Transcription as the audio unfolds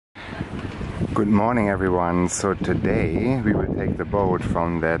Good morning everyone. So today we will take the boat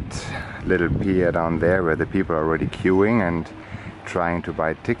from that little pier down there where the people are already queuing and trying to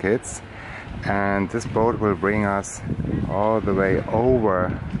buy tickets, and this boat will bring us all the way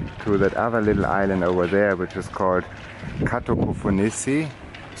over to that other little island over there, which is called Kato Koufunissi.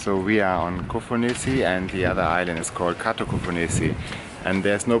 So we are on Kufunissia and the other island is called Kato Koufunissi, and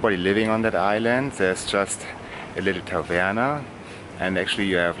there's nobody living on that island. There's just a little taverna. And actually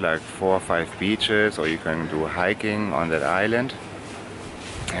you have like 4 or 5 beaches, or you can do hiking on that island.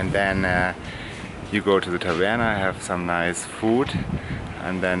 And then you go to the taverna, have some nice food,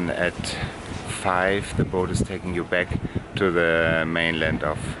 and then at 5 the boat is taking you back to the mainland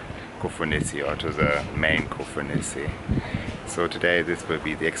of Kufunissia, or to the main Kufunissia. So today this will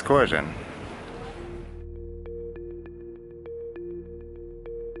be the excursion.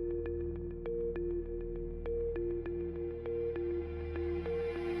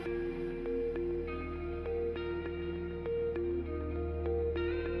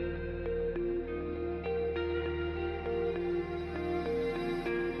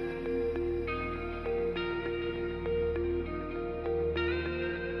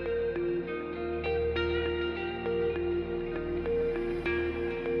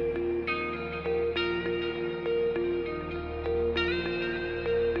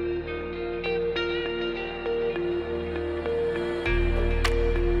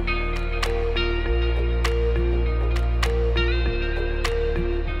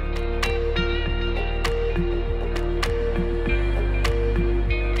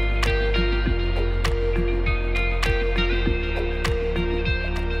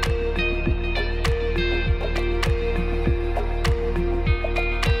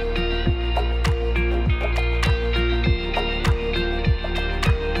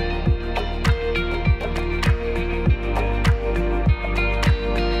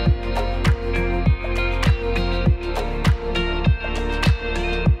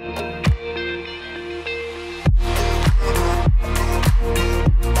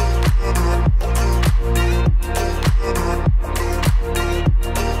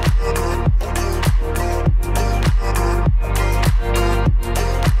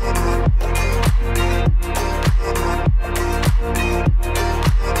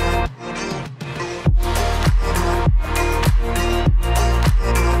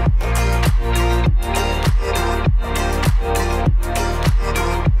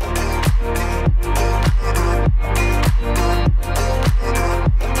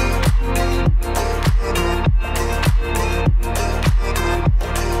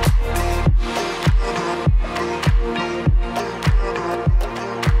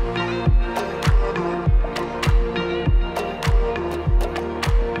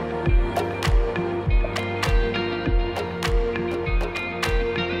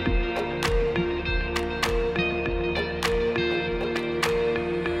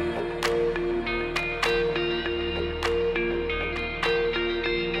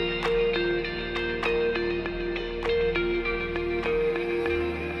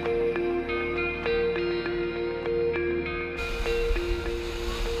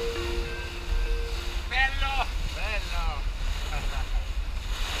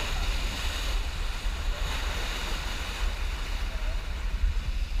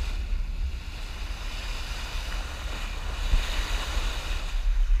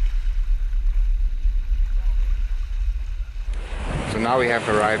 Now we have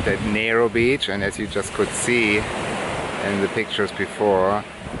arrived at Nero Beach, and as you just could see in the pictures before,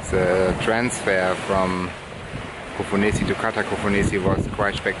 the transfer from Kufunissia to Kato Koufunissi was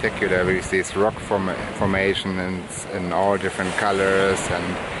quite spectacular with this rock formation in all different colors,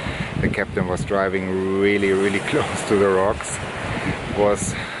 and the captain was driving really close to the rocks. It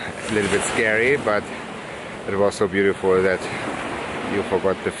was a little bit scary, but it was so beautiful that you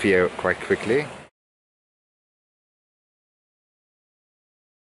forgot the fear quite quickly.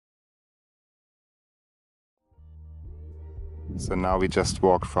 So now we just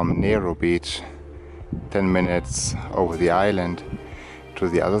walked from Nero Beach 10 minutes over the island to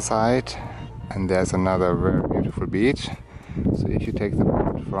the other side, and there's another very beautiful beach. So if you take the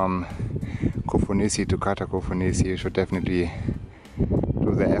boat from Kufunissia to Kato Koufunissi, you should definitely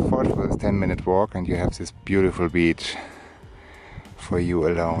do the effort for this 10-minute walk, and you have this beautiful beach for you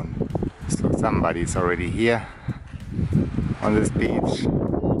alone. So somebody's already here on this beach.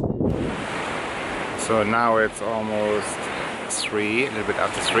 So now it's almost 3, a little bit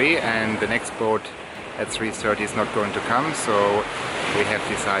after 3, and the next boat at 3:30 is not going to come, so we have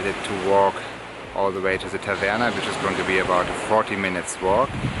decided to walk all the way to the taverna, which is going to be about a 40 minutes walk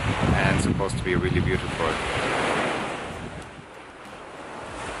and supposed to be really beautiful.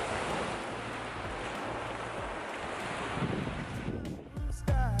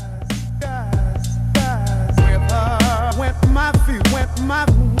 my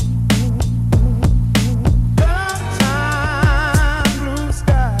time, blue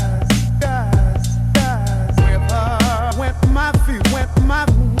skies, skies, skies. With my feet, with my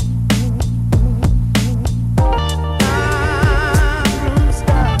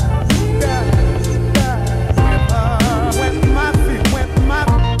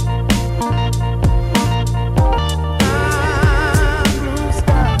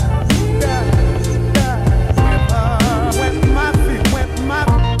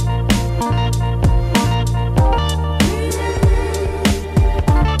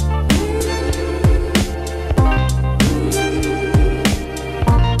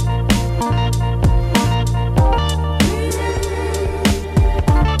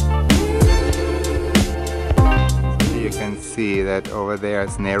that over there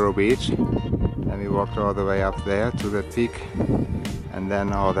is narrow beach, and we walked all the way up there to that peak and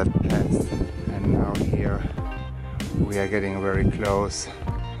then all that pass, and now here we are getting very close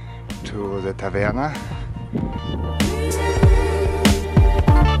to the taverna.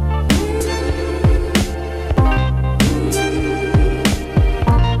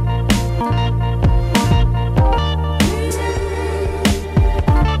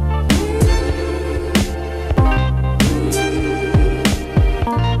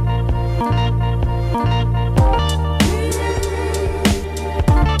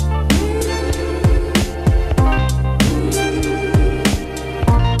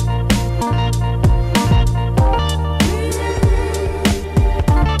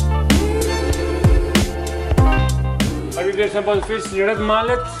 About fish, red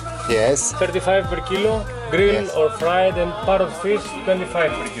mullet, yes, 35 per kilo, grilled yes, or fried, and part of fish,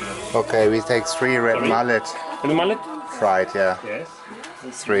 25 per kilo. Okay, we take 3 red mullet. Red mullet? Fried, yeah. Yes.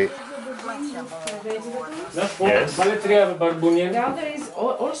 3. Yes. Vale 3 barbunian. The other is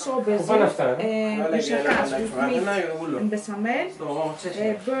also musakas with meat and bechamel,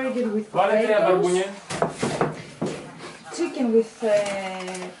 burger with potatoes, chicken with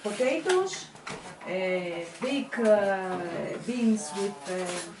potatoes, big beans with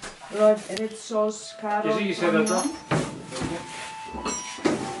red sauce, carrot, onion.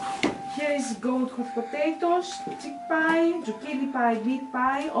 Here is goat with potatoes, chick pie, zucchini pie, beet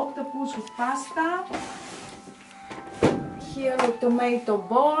pie, octopus with pasta. Here with tomato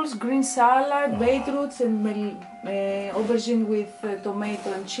balls, green salad, beetroots and aubergine with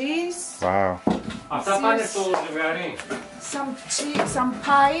tomato and cheese. Wow. Some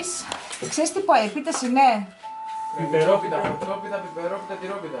pies. Ξέρεις τι πάει, επίτες είναι. Πιπερόπιτα, φρουτόπιτα, πιπερόπιτα,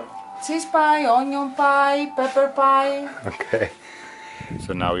 τυρόπιτα. Cheese pie, onion pie, pepper pie. Okay.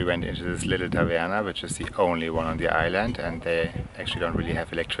 So now we went into this little taverna, which is the only one on the island, and they actually don't really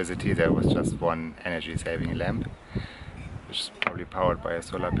have electricity. There was just one energy-saving lamp, which is probably powered by a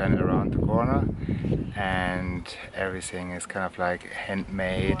solar panel around the corner, and everything is kind of like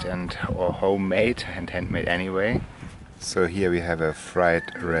handmade or homemade and handmade anyway. So here we have a fried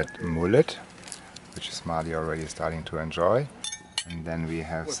red mullet, which is Marley already starting to enjoy. And then we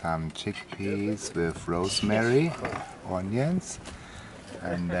have some chickpeas with rosemary, onions,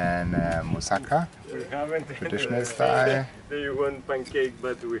 and then moussaka, traditional style. You want pancake,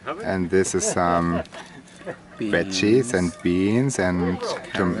 but we haven't. And this is some veggies and beans and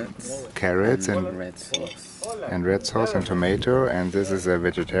carrots and red sauce and tomato. And this is a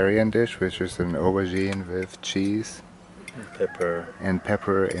vegetarian dish, which is an aubergine with cheese. And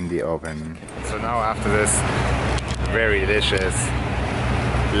pepper in the oven. So now after this very delicious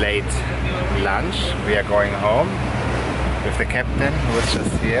late lunch, we are going home with the captain, who was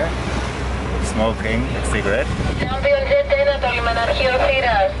just here smoking a cigarette.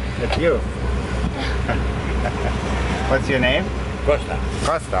 That's you. What's your name? Costa.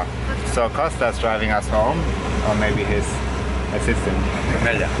 Costa. So Costa's driving us home, or maybe his assistant.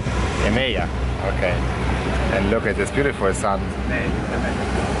 Emilia. Emilia. Okay. And look at this beautiful sun.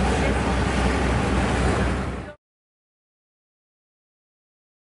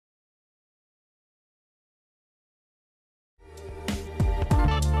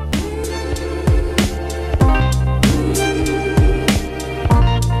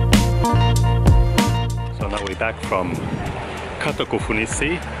 So now we're back from Kato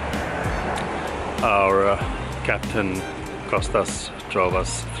Koufunissi. Our captain Kostas drove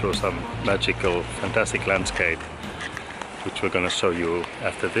us through some magical, fantastic landscape, which we're going to show you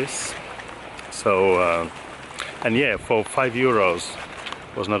after this. So, and yeah, for €5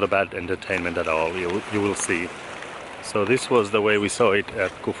 was not a bad entertainment at all. You will see. So this was the way we saw it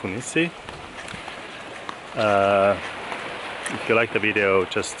at Kufunissi. If you like the video,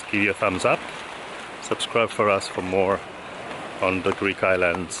 just give you a thumbs up. Subscribe for us for more on the Greek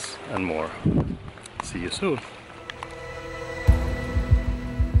islands and more. See you soon.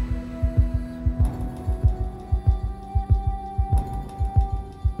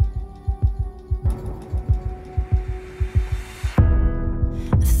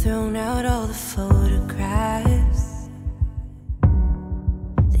 thrown out all the photographs.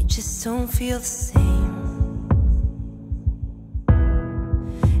 They just don't feel the same.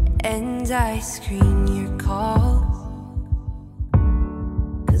 And I screen your calls,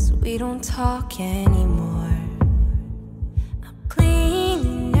 'cause we don't talk anymore. I'm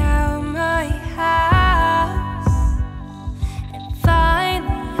cleaning out my house, and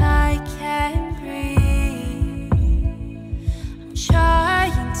finally I can breathe. I'm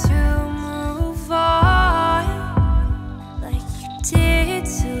trying to move on like you did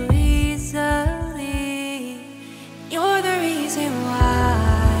so easily. You're the reason why.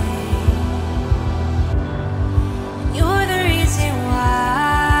 You're the reason why.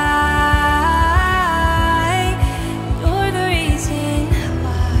 You're the reason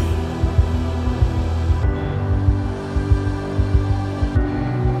why.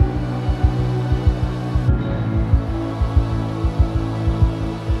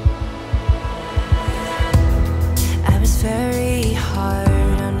 I was very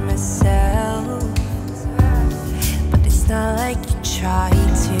hard on myself, but it's not like you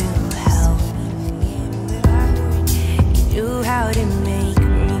tried to help. You knew how to make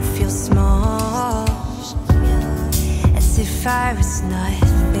me feel small, as if I was nothing.